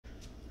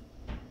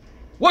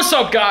What's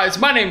up, guys?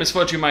 My name is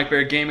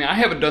FudgieMicBearGaming. I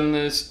haven't done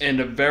this in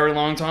a very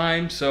long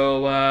time,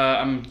 so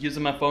I'm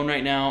using my phone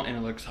right now, and it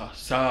looks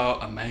so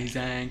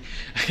amazing.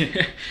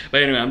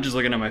 But anyway, I'm just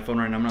looking at my phone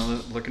right now. I'm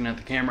not looking at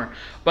the camera.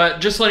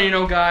 But just letting you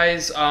know,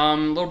 guys, a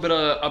little bit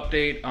of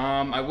update.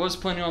 I was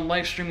planning on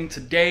live streaming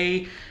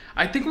today.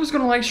 I think I was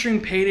going to live stream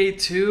Payday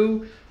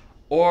 2,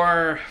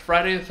 or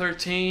Friday the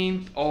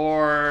 13th,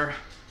 or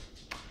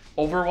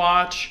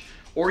Overwatch,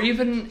 or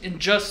even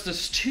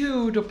Injustice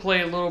 2 to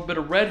play a little bit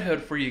of Red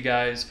Hood for you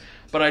guys.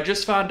 But I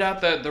just found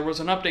out that there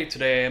was an update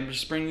today. I'm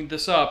just bringing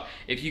this up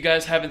if you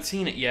guys haven't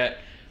seen it yet.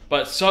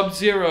 But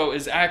Sub-Zero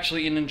is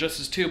actually in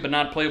Injustice 2, but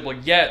not playable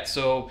yet.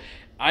 So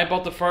I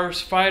bought the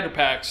first fighter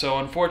pack, so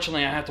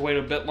unfortunately I have to wait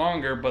a bit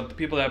longer. But the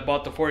people that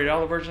bought the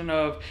 $40 version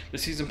of the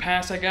Season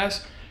Pass, I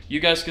guess, you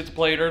guys get to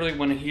play it early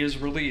when he is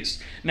released.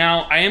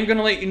 Now, I am going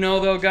to let you know,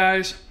 though,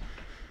 guys,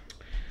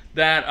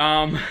 that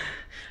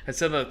I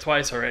said that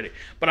twice already,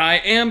 but I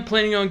am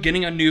planning on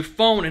getting a new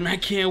phone, and I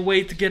can't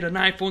wait to get an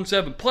iPhone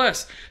 7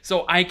 Plus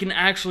so I can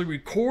actually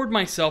record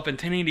myself in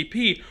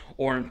 1080p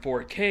or in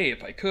 4K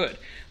if I could.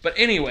 But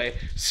anyway,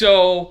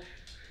 so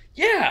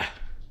yeah,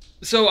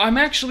 so I'm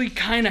actually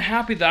kind of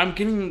happy that I'm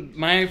getting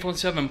my iPhone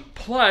 7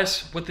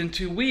 Plus within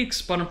 2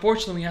 weeks, but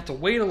unfortunately we have to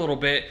wait a little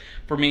bit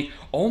for me.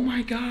 Oh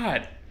my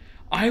god,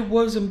 I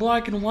was in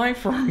black and white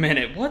for a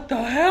minute. What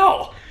the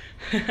hell?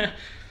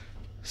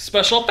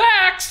 Special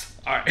effects!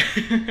 Alright,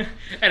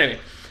 anyway,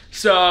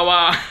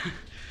 so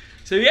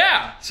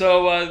yeah,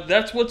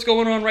 that's what's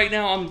going on right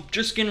now. I'm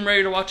just getting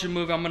ready to watch a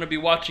movie. I'm going to be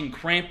watching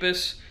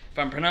Krampus, if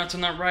I'm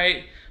pronouncing that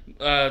right,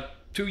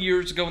 2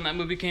 years ago when that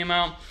movie came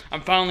out.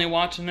 I'm finally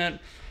watching it,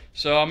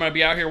 so I'm going to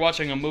be out here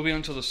watching a movie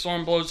until the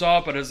storm blows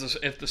off, but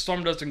if the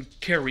storm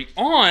doesn't carry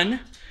on,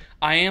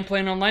 I am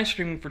planning on live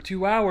streaming for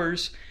 2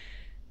 hours,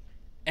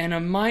 and it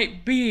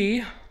might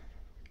be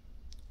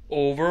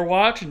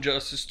Overwatch,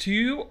 Injustice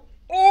 2,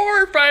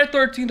 or Friday the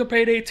 13th or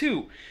Payday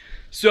 2.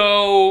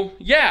 So,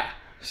 yeah.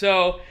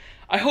 So,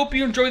 I hope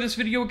you enjoyed this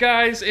video,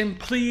 guys, and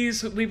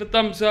please leave a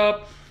thumbs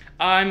up.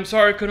 I'm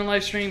sorry I couldn't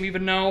live stream,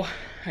 even though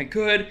I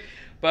could,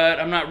 but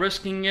I'm not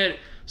risking it.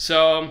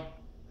 So,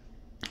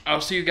 I'll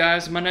see you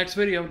guys in my next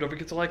video. Don't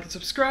forget to like and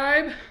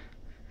subscribe,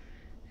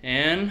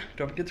 and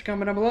don't forget to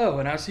comment down below,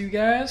 and I'll see you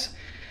guys.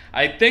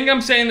 I think I'm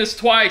saying this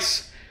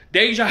twice.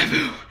 Deja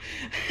vu.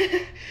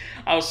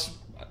 I'll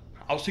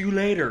see you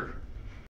later.